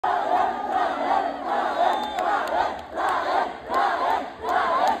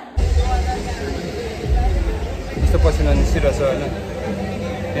पसिना निस्किरहेछ हैन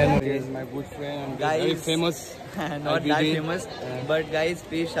and he is my good friend and guys, very famous. Not that famous, but guys,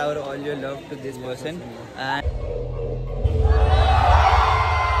 please shower all your love to this person. And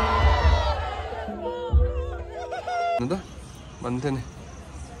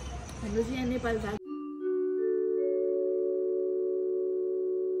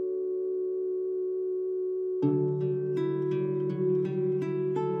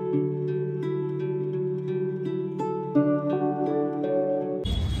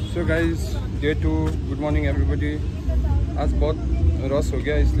So guys, day 2, good morning everybody. आज बहुत रस हो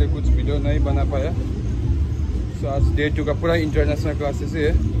गया इसलिए कुछ video नहीं बना पाया. So आज day 2 का पूरा इंटरनेशनल क्लासेस है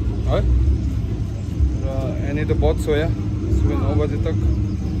और एनी तो बहुत सोया सुबह 9 बजे तक.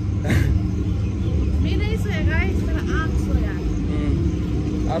 मैं नहीं सोया गाइस, मेरा आँख सोया.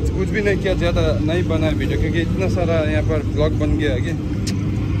 आज कुछ भी नहीं किया, ज़्यादा नहीं बनाया वीडियो क्योंकि इतना सारा यहाँ पर ब्लॉग बन गया है कि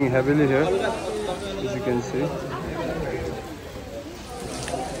heavily here as you can see.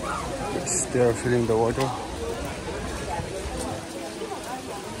 They are filling the water.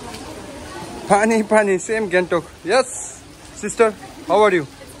 Pani, same Gantok. Yes, sister, how are you?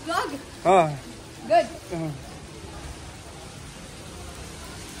 Vlog. Good.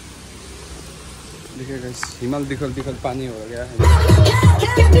 देखिए guys, हिमाल दिखल पानी हो गया है.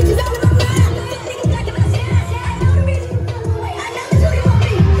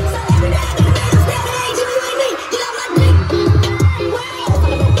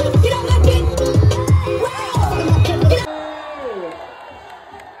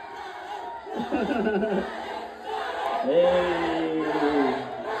 Hey,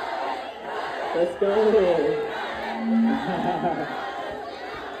 let's go.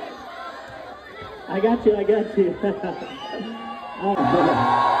 I got you.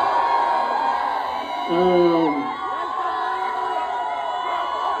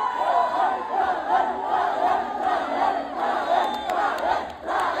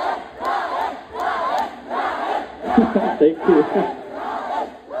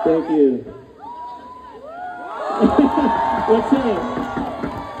 Thank you. What's up?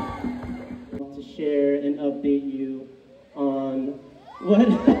 To share and update you on what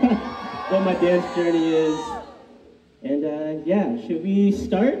my dance journey is. And yeah, should we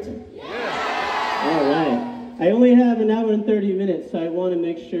start? Yeah. All right. I only have an hour and 30 minutes, so I want to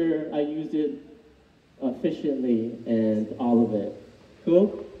make sure I use it efficiently and all of it.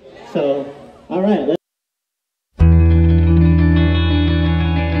 Cool? So, all right.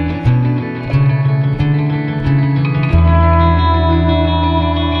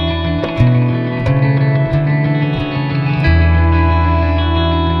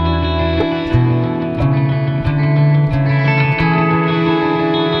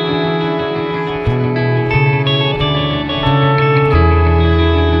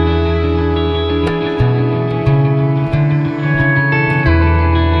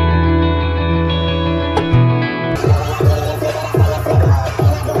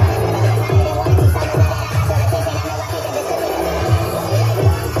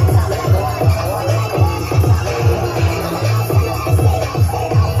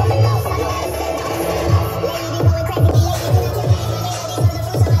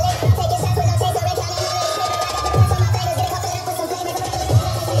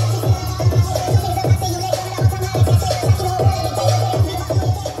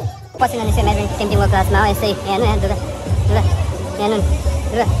 पसिना निस्क्यो मेरो Timko क्लासमा हो. यसै हेर्नु यहाँ दुगा हेर्नु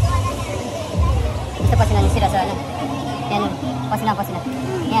यस्तो पसिना निस्किरहेछ होइन. हेर्नु पसिना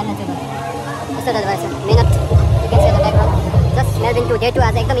हेर्नु त्यो यस्तो भइरहेछ मिहिनेत. यु क्यान see the background. Just मेलबिन to day 2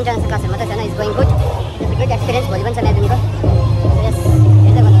 आज एकदम इन्टरनेसनल क्लासहरू मात्रै छैन. Is going good. Good experience. भोलि पनि छ मेलबिनको. यस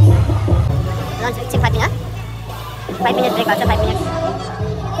हेर्दै गर्नुहोस्. लन्च एकछिन 5 मिनट 5 मिनट ब्रेक गर्छ. 5 minute.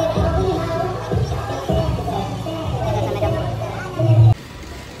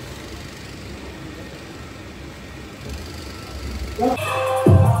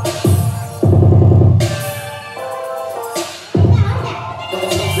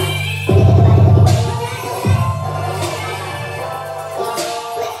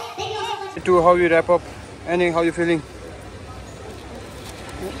 How you wrap up? Annie, how you feeling?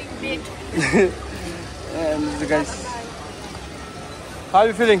 Feeling great. And the guys, how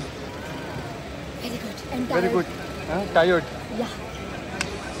you feeling? Very good. And tired. Very good. Tired. Yeah.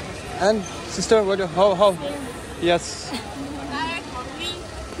 And sister, what? How? Yes. Tired, hungry.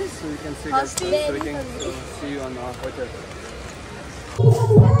 So you can see guys. So we can see you on our hotel.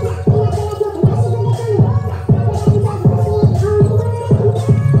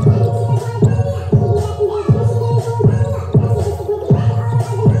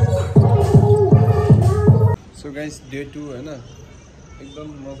 So guys, day 2 है ना. एकदम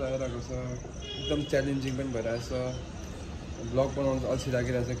मजा आइरहेको छ एकदम challenging पनि भइरहेछ blog बनाउनु अल्छी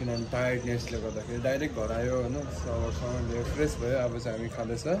लागिरहेछ किनभने टायर्डनेसले गर्दाखेरि डाइरेक्ट घर आयो होइन सावरसँग फ्रेस भयो अब चाहिँ हामी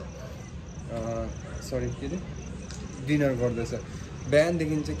खाँदैछ सरी के अरे डिनर गर्दैछ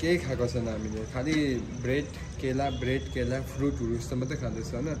बिहानदेखि चाहिँ केही खाएको छैन हामीले खालि ब्रेड केला फ्रुटहरू यस्तो मात्रै खाँदैछ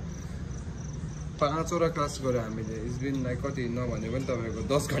होइन 5वटा क्लास गऱ्यो हामीले इट्स बिन लाइक कति नभने पनि तपाईँको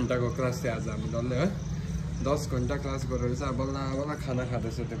 10 घन्टाको क्लास थियो आज हामी डल्लै है 10 घन्टा क्लास गरेर चाहिँ बल्ल बल्ल खाना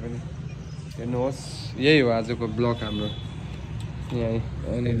खाँदैछ त्यो पनि हेर्नुहोस् यही हो आजको ब्लग हाम्रो यहीँ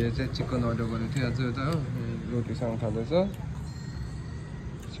अनिले चाहिँ चिकन अर्डर गरेको थियो आज यता हो रोटीसँग खाँदैछ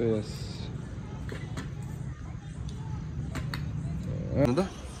सो यस त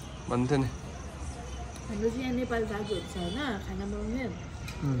भन्थ्यो नि हाम्रो चाहिँ यहाँ नेपाली दाजुहरू छ होइन खाना बनाउने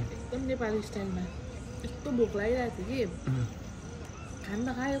एकदम नेपाली स्टाइलमा यस्तो भोक लागिरहेको थियो कि खाना त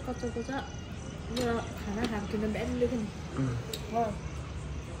खायो कच्चा खाना खाएको थिएन बिहानदेखि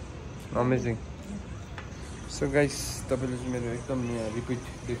अमेजिङ सो गाइस तपाईँले चाहिँ मेरो एकदम यहाँ रिपिट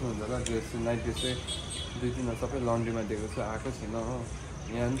देख्नुहुन्छ होला ड्रेस नाइट ड्रेस चाहिँ 2-3 सबै लन्ड्रीमा दिएको छ आएको छैन हो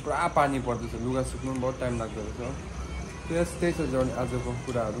यहाँ पनि पुरा पानी पर्दैछ लुगा सुक्नु पनि बहुत टाइम लाग्दो रहेछ हो त्यही छ जर्नी आजको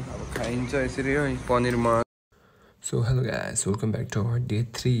कुराहरू अब खाइन्छ यसरी हो पनिरमा So hello guys, welcome back to our day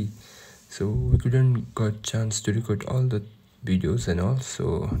 3. So we couldn't got chance to record all the videos and all, so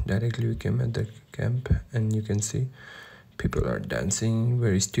directly we came at the camp and you can see people are dancing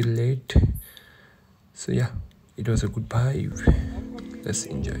very still late. So yeah, it was a good vibe. Let's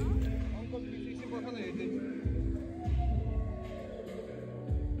enjoy.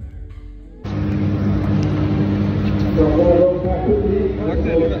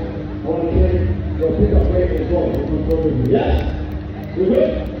 Yes. You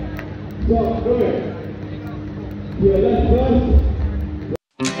good? So, go ahead. Your left first.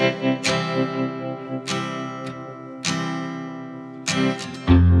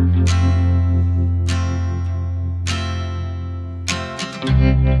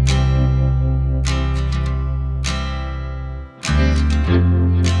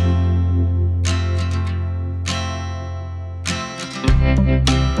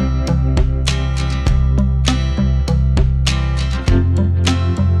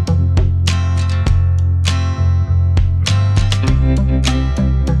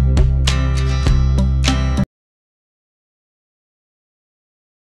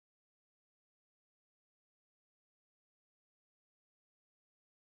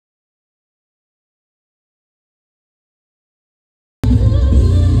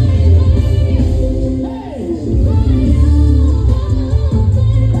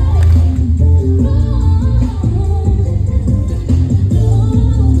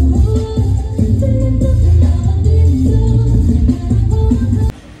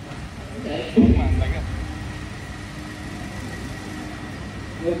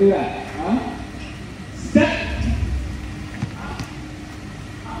 Let's do that. Step.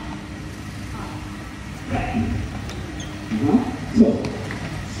 So,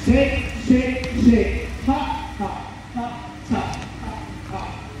 shake, shake, shake. Ha, ha, ha, ha, ha, ha,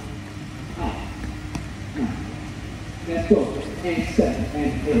 ha. Let's go. And 7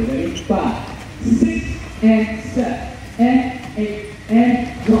 and 8. Ready? 5, 6 and 7 and 8 and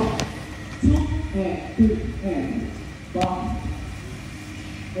 1, 2 and 3 and 1.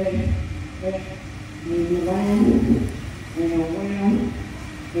 And around, and around,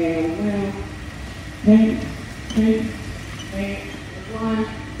 and around, and 1,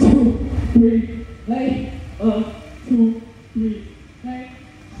 2, 3, lay, 2, 3, lay,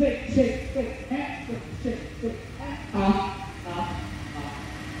 shake, shake, shake, shake, shake, shake,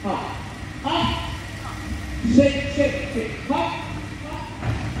 shake, shake, shake, hop.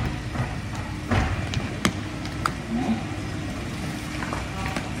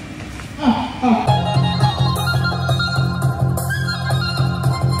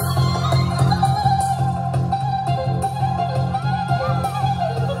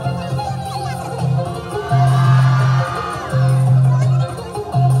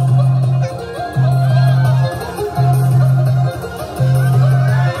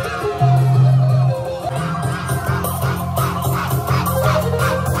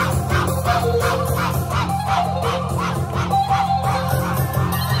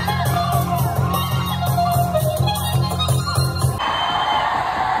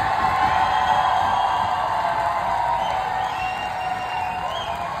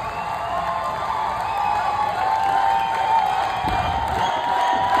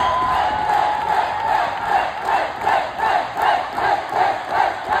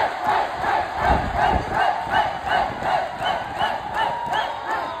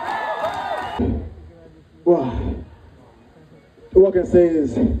 all I can say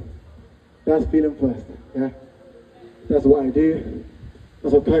is that's feeling first. Yeah, that's what I do.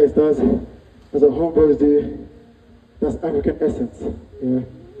 That's what Craze does. That's what homebrews do. That's African essence. Yeah.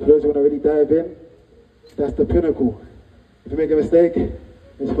 For those who want to really dive in, that's the pinnacle. If you make a mistake,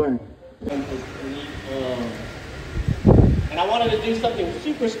 it's fine. And I wanted to do something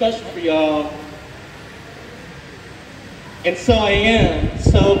super special for y'all. And so I am.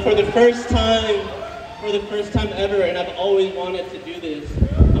 So for the first time ever, and I've always wanted to do this,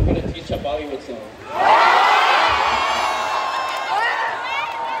 I'm going to teach a Bollywood song.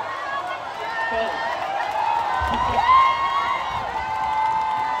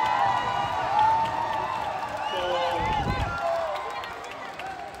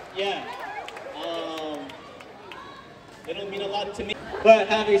 It'll mean a lot to me. But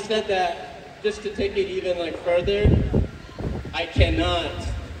having said that, just to take it even like further, I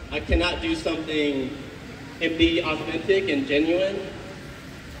cannot do something and be authentic and genuine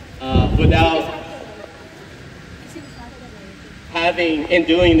without having and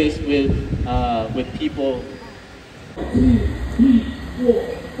doing this with people. 2, 3, 4,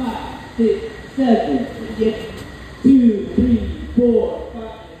 5, 6, 7, 8. 2, 3, 4,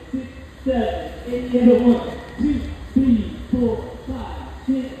 5, 6, 7, 8. 1, 2, 3, 4, 5,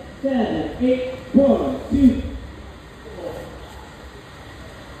 6, 7, 8. 1, 2.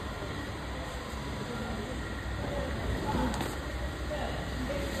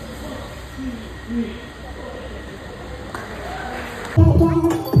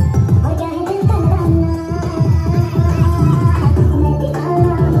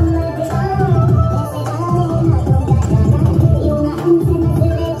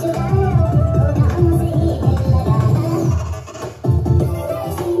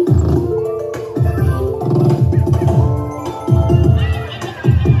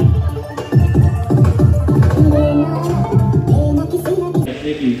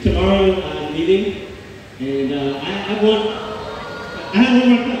 Tomorrow I'm leaving, and I have one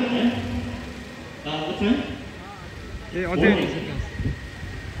more time, yeah? What time? Yeah, morning.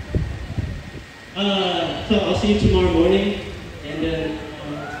 So I'll see you tomorrow morning, and then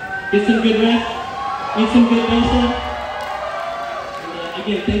get some good rest, eat some good dosa. And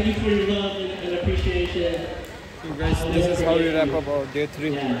again, thank you for your love and appreciation. So guys, this is how we wrap up our day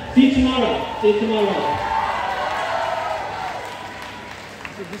 3. Yeah. See you tomorrow. See you tomorrow.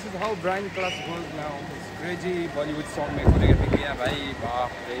 So this is how Brian class goes now. It's crazy Bollywood song में choreography किया भाई,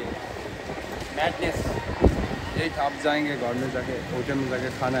 बाप रे, madness. यही था, आप जाएंगे घर में जाके होटल में जाके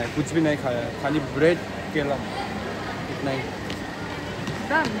खाना है, कुछ भी नहीं खाया है, खाली ब्रेड केला, इतना ही.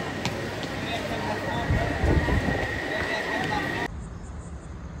 Done.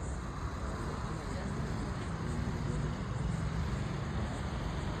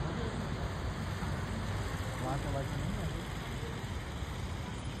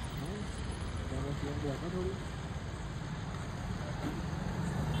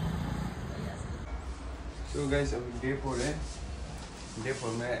 तो गाइस अभी डे 4 है. डे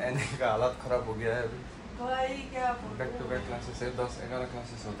 4 में एनए का हालत ख़राब हो गया है अभी. बैक टू बैक क्लासेस है, 10-11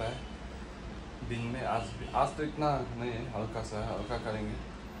 क्लासेस होता है दिन में. आज तो इतना नहीं है, हल्का करेंगे.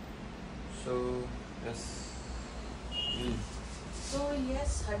 So yes.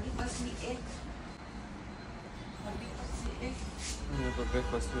 यहाँ पर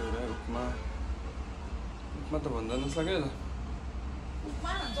ब्रेकफास्ट हो रहा है. उपमा तो भन्दा नसक्यो त.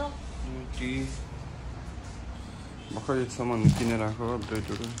 टी भर्खर सामान किनेर आएको,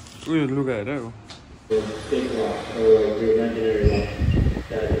 ब्रेडहरू, उयो लुगा हेर हो.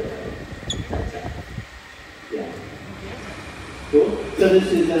 So this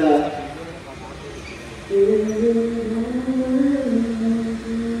is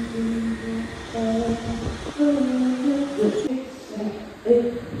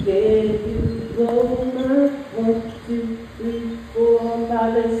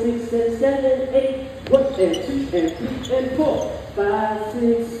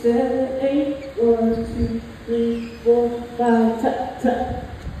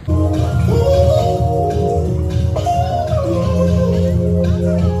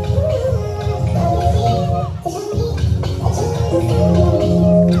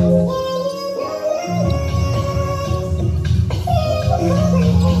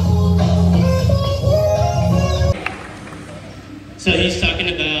So he's talking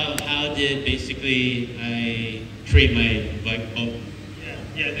about how did basically I create my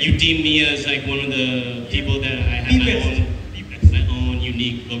you deem me as like one of the people that I have my own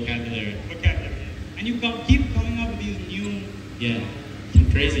unique vocabulary. And you keep coming up with these new. Yeah,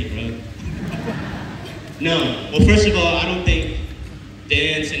 I'm crazy, bro. No, well, first of all, I don't think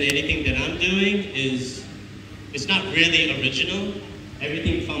dance and anything that I'm doing is it's not really original.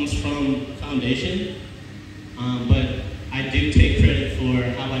 Everything comes from Foundation, but I do take credit for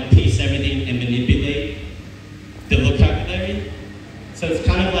how I piece everything and manipulate the vocabulary. So it's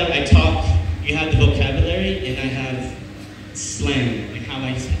kind of like I talk, you have the vocabulary, and I have slang, like how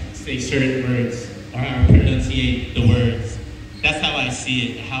I say certain words, or how I pronunciate the words. That's how I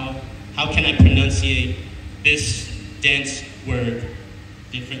see it. How can I pronunciate this dance word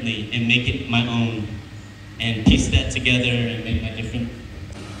differently and make it my own and piece that together and make my different.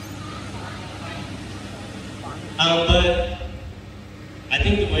 But I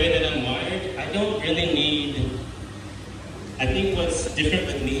think the way that I'm wired, I don't really need, I think what's different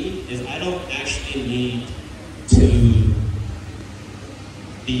with me is I don't actually need to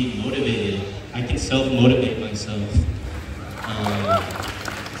be motivated. I can self-motivate myself.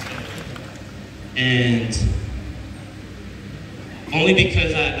 And only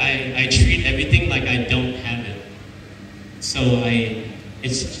because I treat everything like I don't have it. So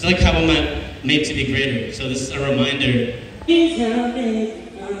it's just like how I'm made to be greater. So this is a reminder.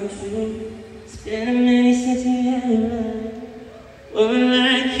 One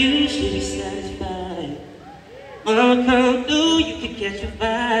like you should be satisfied. Mama come through, you can catch a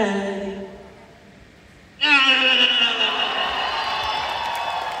vibe.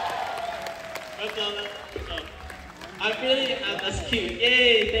 I really, that's cute.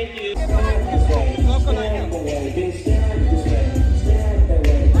 Yay, thank you.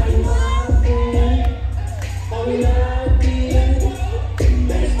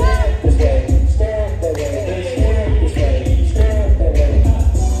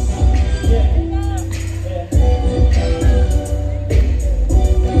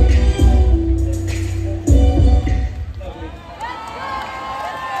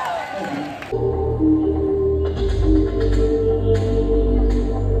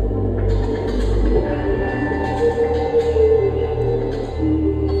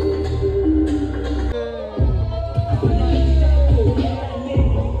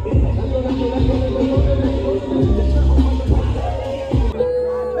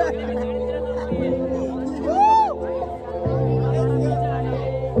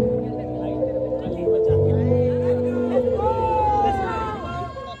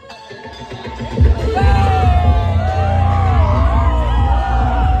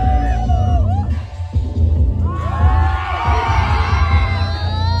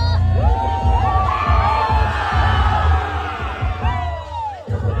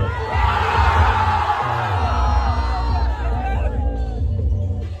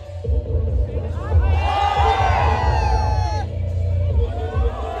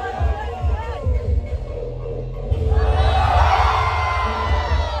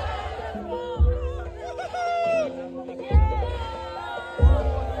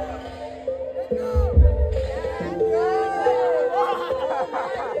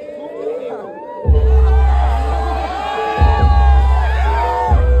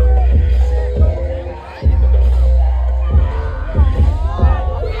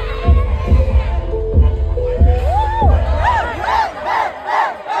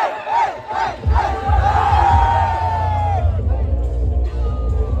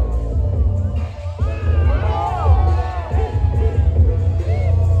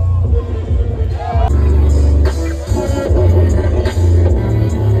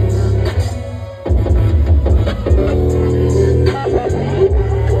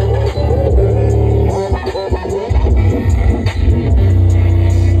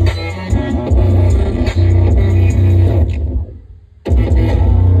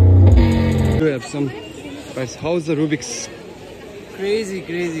 Guys, how's the Rubik's?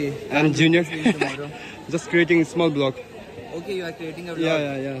 Crazy. And Junior? Just creating a small block. Okay, you are creating a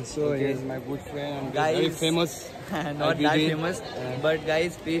vlog. Yeah. So okay. He's my good friend and guys, very famous. Not that famous, but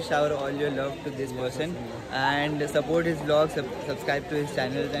guys, please shower all your love to this person and support his vlogs, subscribe to his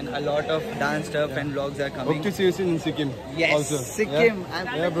channels, and a lot of dance stuff and vlogs are coming. Hope to see you soon in Sikkim. Yes, also. Sikkim.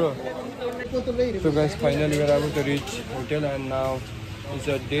 Yeah, bro. So guys, finally we are able to reach hotel, and now it's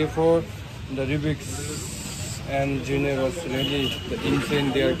day 4. The Rubik's and Junior was really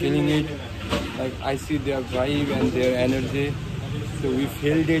insane. They are killing it. Like I see their drive and their energy. So we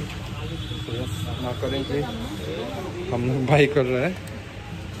filled it. So yes, now currently हम लोग by कर रहे हैं.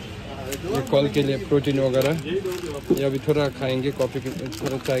 ये call के लिए protein वगैरह. ये अभी थोड़ा खाएंगे कॉफी के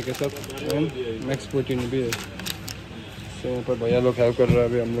थोड़ा चाय के साथ. एंड मैक्स प्रोटीन भी है. So यहाँ पर भैया लोग हेल्प कर रहा है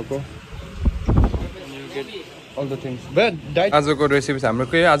अभी हम लोग को. All the things. But diet. आज को रेसिपी हाम्रो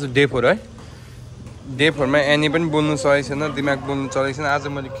के आज डे 4 है. डे 4 में एनी पनि बोल्नु सकेको छैन, दिमाग बोल्नु चलेको छैन. आज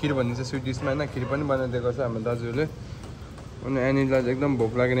मैले खिर भन्ने चाहिँ स्विट डिसमा हैन खिर पनि बनाइदिएको छ हाम्रो दाजुले. अनि एनीलाई एकदम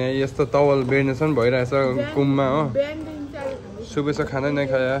भोक लाग्ने यस्तो तवल बेर्नेसन भइरहेछ कुममा हो सुबह से खाना नहीं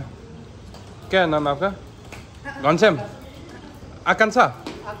खाया क्या नाम आपका घनश्याम आकांक्षा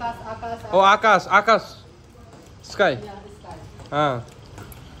ओ आकाश आकाश स्काई हाँ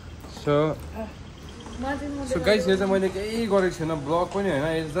सो गाइस यो चाहिँ मैले केही गरेको छैन ब्लग पनि होइन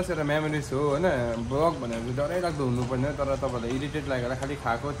यो जस्ट एउटा मेमोरिज हो होइन ब्लग भनेर डरैलाग्दो हुनुपर्ने तर तपाईँलाई इरिटेट लागेर खालि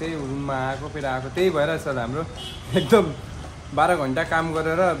खाएको त्यही रुममा आएको फेरि आएको त्यही भइरहेछ हाम्रो एकदम 12 घन्टा काम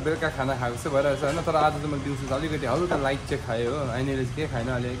गरेर बेलुका खाना खाएको जस्तो भइरहेछ होइन तर आज चाहिँ मैले दिउँसो अलिकति हल्का लाइट चाहिँ खाएँ हो अहिले चाहिँ के खाएन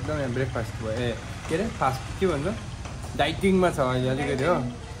अहिले एकदम ब्रेकफास्ट भयो ए के अरे फास्ट के भन्छ डाइटिङमा छ अहिले अलिकति हो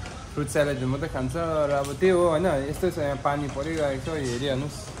फ्रुट स्यालेडहरू मात्रै खान्छ र अब त्यही हो होइन यस्तै छ यहाँ पानी परिरहेको छ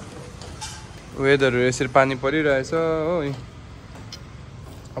हेरिहाल्नुहोस् वेदरहरू यसरी पानी परिरहेछ हो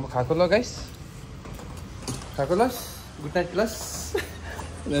अब खाएको ल गाइस खाएको लस गुड नाइट प्लस